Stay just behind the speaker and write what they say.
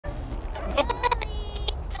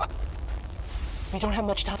We don't have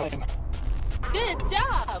much time. Good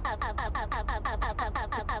job! There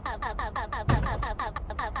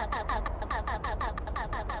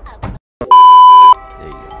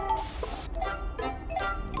you go.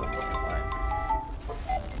 Alright.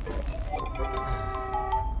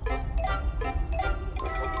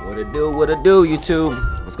 What it do, YouTube?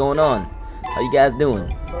 What's going on? How you guys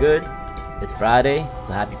doing? Good? It's Friday,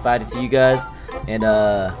 so happy Friday to you guys. And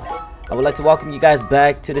I would like to welcome you guys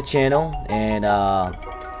back to the channel. And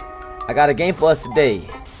I got a game for us today.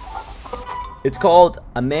 It's called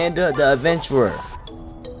Amanda the Adventurer.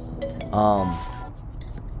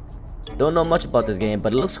 Don't know much about this game,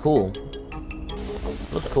 but it looks cool.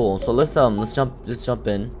 Looks cool. So let's jump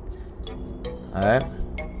in. All right.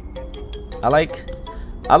 I like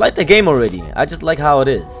the game already. I just like how it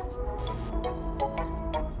is.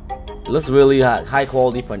 It looks really high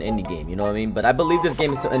quality for an indie game. You know what I mean? But I believe this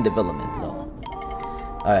game is still in development. So,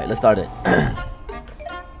 all right, let's start it.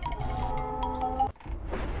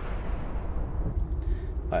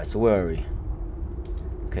 All right. So where are we?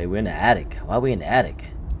 Okay, we're in the attic. Why are we in the attic?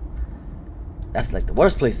 That's like the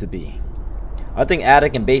worst place to be. I think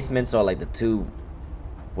attic and basements are like the two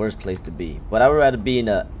worst place to be. But I would rather be in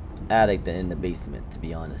the attic than in the basement, to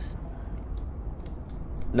be honest.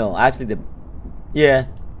 No, actually yeah.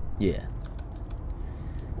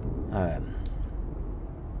 Alright.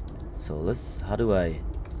 So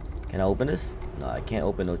can I open this? No, I can't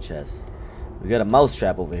open no chest. We got a mouse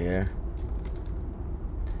trap over here.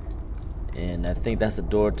 And I think that's the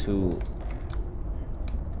door to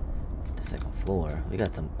the second floor. We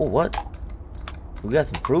got some, oh, what? We got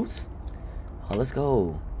some fruits? Oh, let's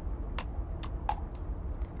go.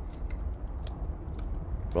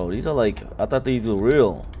 Bro, these are like, I thought these were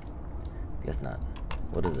real. Guess not.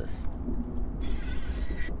 What is this?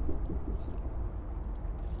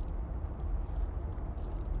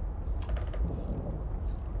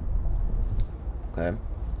 Okay.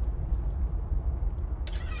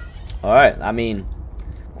 Alright, I mean,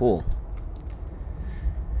 cool.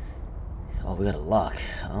 Oh, we got a lock.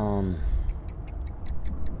 I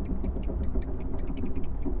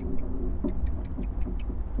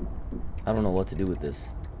don't know what to do with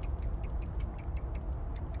this.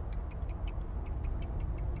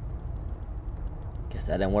 Guess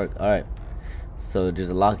that didn't work. Alright. So there's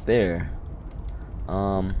a lock there.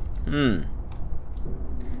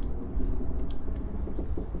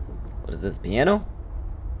 What is this? Piano?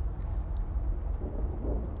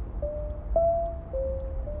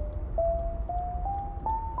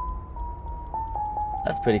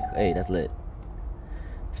 That's pretty. Hey, that's lit.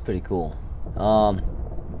 It's pretty cool.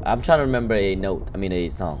 I'm trying to remember a note. I mean a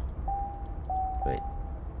song. Wait.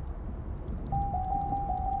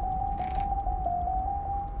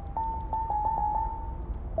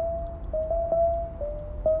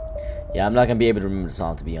 Yeah, I'm not gonna be able to remember the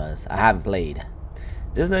song, to be honest. I haven't played.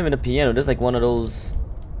 There's not even a piano. There's like one of those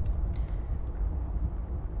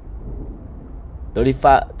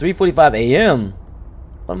 3:45 a.m.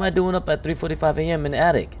 What am I doing up at 3:45 a.m. in the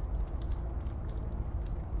attic?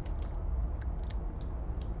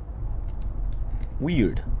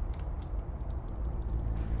 Weird.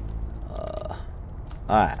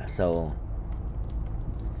 Alright, so.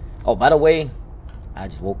 Oh, by the way, I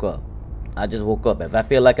just woke up. If I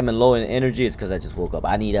feel like I'm in low in energy, it's because I just woke up.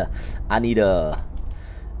 I need to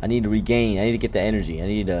regain. I need to get the energy. I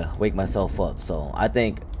need to wake myself up. So I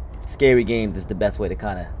think scary games is the best way to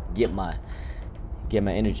kind of get my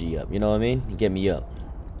energy up. You know what I mean? Get me up.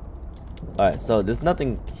 Alright, so there's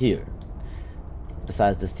nothing here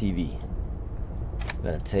besides this TV.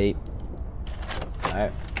 Got a tape.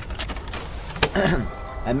 Alright.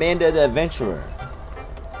 Amanda the Adventurer.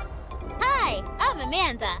 Hi, I'm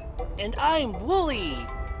Amanda. And I'm Wooly.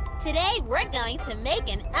 Today we're going to make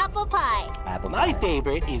an apple pie. My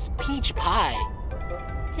favorite is peach pie.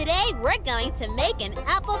 Today we're going to make an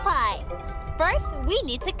apple pie. First, we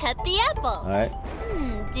need to cut the apples. Alright.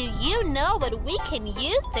 Do you know what we can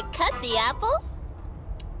use to cut the apples?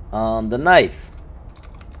 The knife.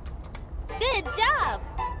 Good job!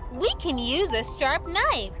 We can use a sharp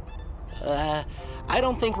knife. I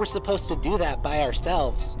don't think we're supposed to do that by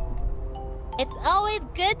ourselves. It's always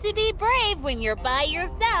good to be brave when you're by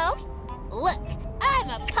yourself. Look, I'm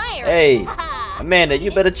a pirate. Hey, Amanda,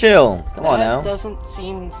 you better chill. Come on now. That doesn't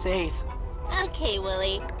seem safe. Okay,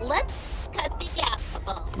 Willie, let's cut the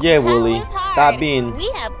apple. Yeah, Willie, stop being.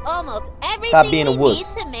 We have almost everything being a we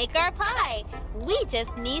wuss. need to make our pie. We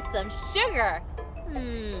just need some sugar.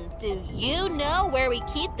 Do you know where we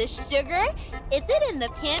keep the sugar? Is it in the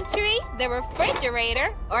pantry, the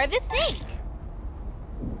refrigerator, or the sink?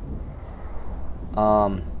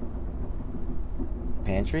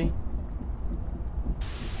 Pantry?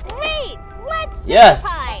 Yes.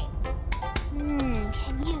 Pie.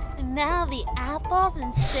 Can you smell the apples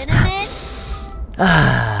and cinnamon?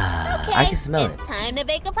 Ah, Okay, I can smell it's it. time to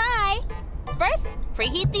bake a pie. First,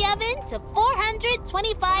 preheat the oven to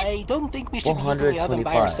 425. I don't think we should be using the oven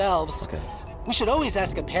by 425. ourselves. Okay. We should always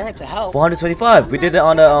ask a parent to help. 425. We did it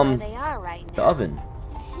on They are right the now. oven.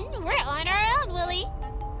 We're on our own, Willie.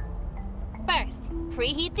 First,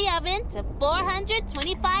 preheat the oven to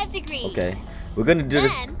 425 degrees. Okay. We're gonna do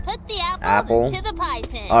this. Then put the apples into the pie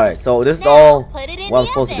tin. All right. So this is Now, all put it in what I'm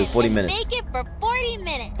the supposed to do. oven 40 and minutes. Bake it for 40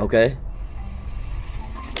 minutes. Okay.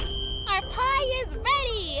 Our pie is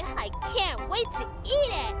ready. I can't wait to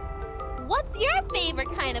eat it. What's your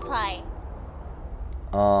favorite kind of pie?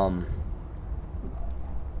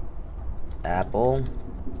 Apple.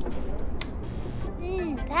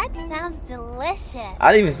 That sounds delicious.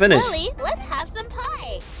 I didn't even finish. Willie, let's have some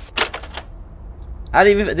pie.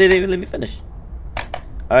 They didn't even let me finish.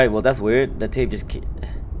 All right. Well, that's weird. The tape just.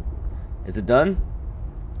 Is it done?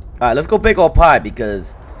 All right. Let's go bake our pie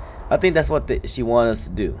because I think that's what she wanted us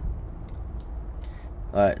to do.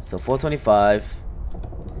 All right. So 425.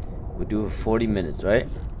 We'll do 40 minutes, right?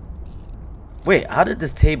 Wait. How did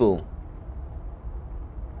this table?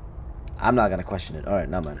 I'm not gonna question it. All right.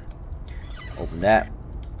 Now, man. Open that.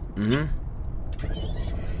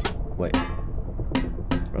 Wait.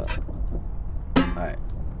 Bro. Alright.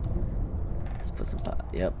 Let's put some pie.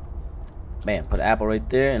 Yep. Man, put an apple right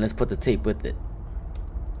there and let's put the tape with it.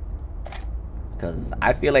 Because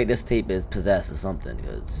I feel like this tape is possessed or something.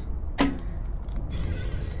 Because.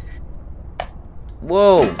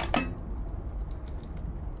 Whoa!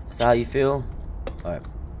 Is that how you feel? Alright.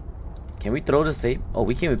 Can we throw this tape? Oh,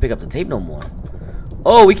 we can't even pick up the tape no more.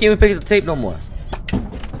 Oh, we can't even pick up the tape no more.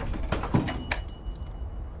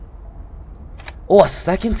 Oh, a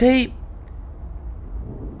second tape?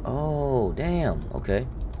 Oh, damn. Okay.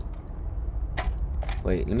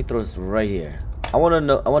 Wait, let me throw this right here. I want to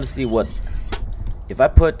know. I want to see what. If I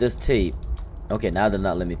put this tape. Okay, now they're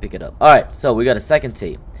not letting me pick it up. All right, so we got a second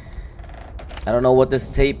tape. I don't know what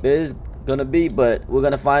this tape is gonna be, but we're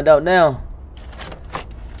gonna find out now.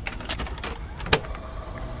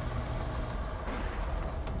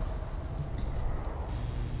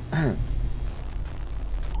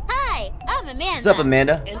 Hi, I'm Amanda. What's up,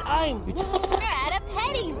 Amanda? And I'm... We're at a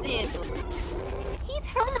petting zoo. He's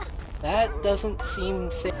hurt. That doesn't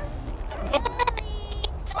seem safe.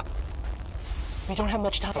 We don't have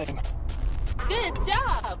much time. Good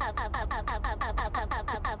job.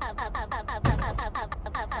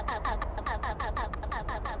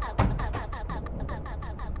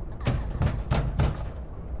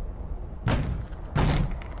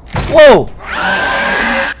 Whoa!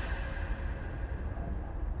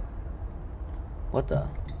 What the?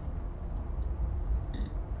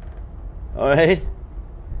 Alright.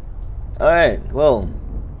 Alright, well.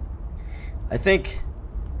 I think...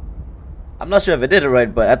 I'm not sure if I did it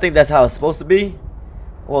right, but I think that's how it's supposed to be.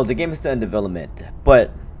 Well, the game is still in development.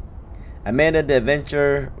 But... Amanda the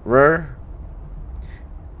Adventurer...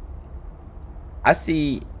 I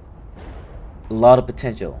see... a lot of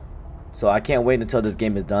potential. So I can't wait until this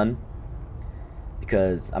game is done.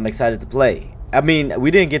 Because I'm excited to play. I mean,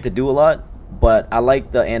 we didn't get to do a lot. But I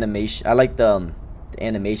like the animation. I like the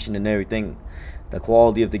animation and everything. The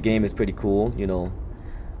quality of the game is pretty cool, you know.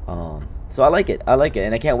 So I like it. I like it,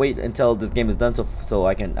 and I can't wait until this game is done, so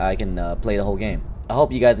I can play the whole game. I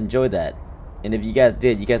hope you guys enjoyed that, and if you guys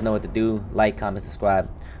did, you guys know what to do. Like, comment, subscribe,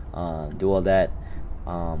 do all that.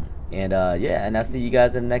 Yeah, and I'll see you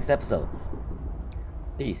guys in the next episode.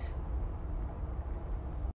 Peace.